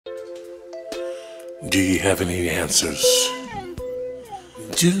Do you have any answers?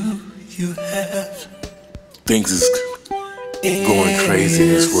 Do you have? Things is going crazy in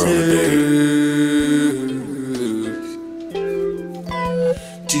this world today.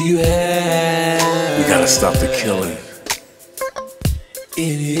 Do you have? We gotta stop the killing.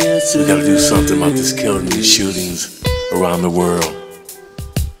 We gotta do something about this killing, these shootings around the world.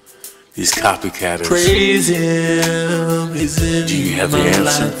 These copycatters. Praise Him. Do you have the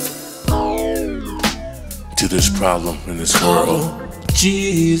answer to this problem in this world?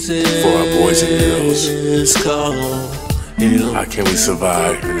 Jesus, for our boys and girls. Call Him. How can we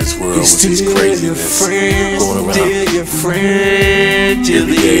survive in this world with this Your craziness friend, going around? still your friend till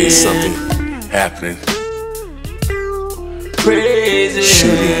Every the day is end. something happening. Praise Him.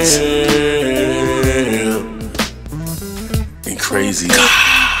 Shootings in crazy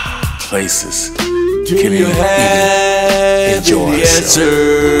places. Do Can you even have enjoy the ourselves?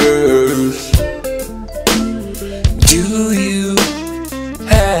 answers? Do you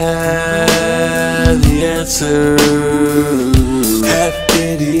have the answers? Have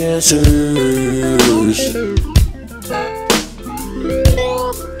any answers?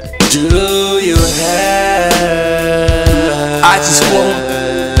 Do you have? I just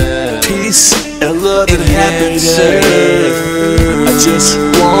want peace and love and happiness. I just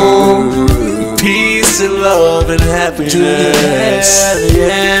want peace and love and happiness. Do you have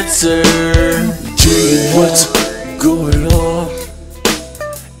the answer? Do you what's going on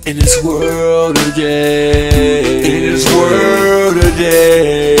in this world today? In this world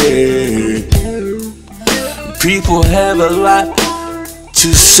today, people have a lot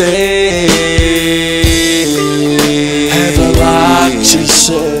to say. Have a lot to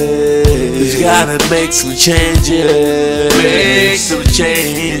say. We've gotta make some changes. Make some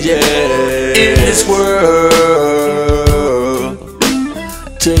changes in this world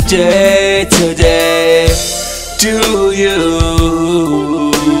today. Today, do you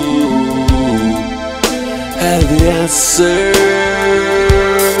have the answer?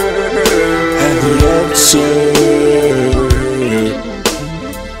 Have the answer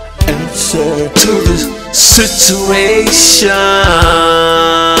to this situation.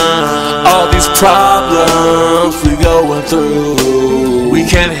 All these problems we going through. We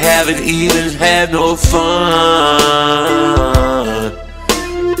can't have it, even have no fun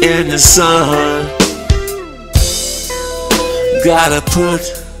in the sun. Gotta put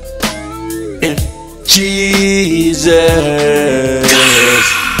in Jesus.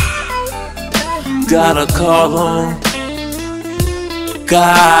 Gotta call on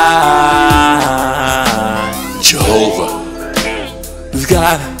God, Jehovah. we've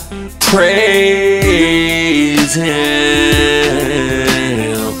gotta praise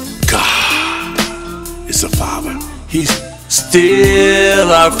Him. God is the Father. He's still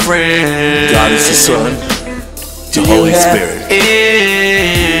our friend. God is the Son. Do The you Holy have Spirit.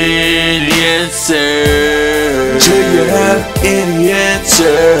 any answer? Do you have any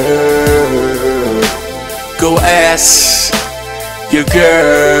answer? Go ask your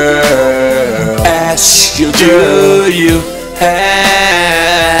girl. Ask your girl. Do you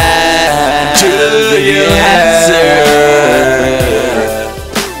have? Do you answer?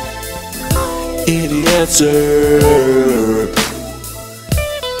 Any answer?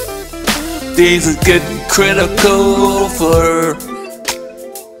 Things are getting critical for her.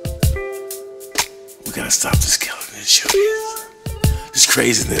 We gotta stop this killing and shooting, this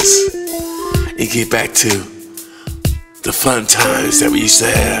craziness, and get back to the fun times that we used to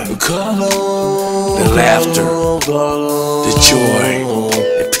have. The laughter, the joy,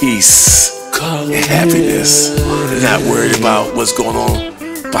 and peace, and happiness. And not worried about what's going on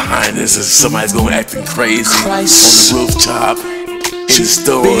behind us. If somebody's going acting crazy on the rooftop, in the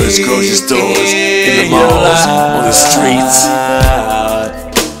stores, grocery stores, in the malls, on the streets.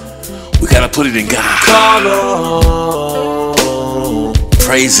 We gotta put it in God. Call on.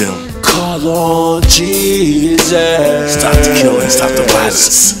 Praise Him. Call on Jesus. Stop the killing, stop the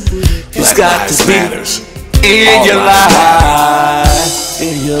violence. It's Black got lives to be matters. in All your lives life.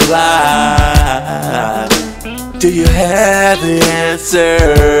 In your life. Do you have the answer?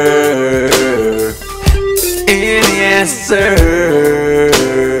 Any answer?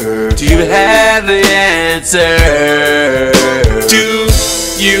 Do you have the answer? Do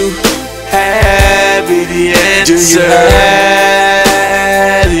you have the answer? Do you have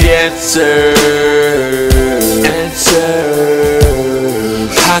the answer?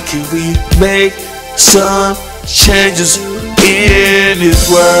 How can we make some changes in this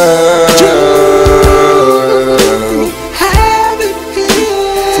world?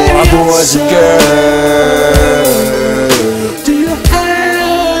 For our boys and girls. Do you have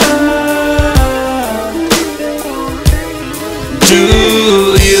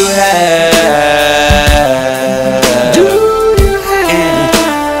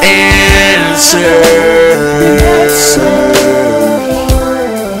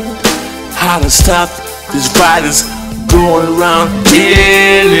how to stop this violence going around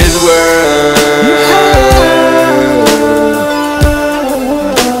in this world.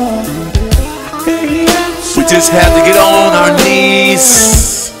 We just have to get on our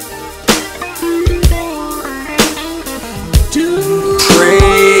knees to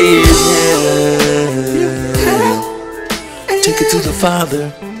pray. Take it to the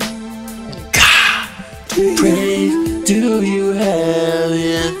Father. God, pray. Do you have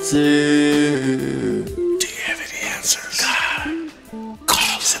the answer?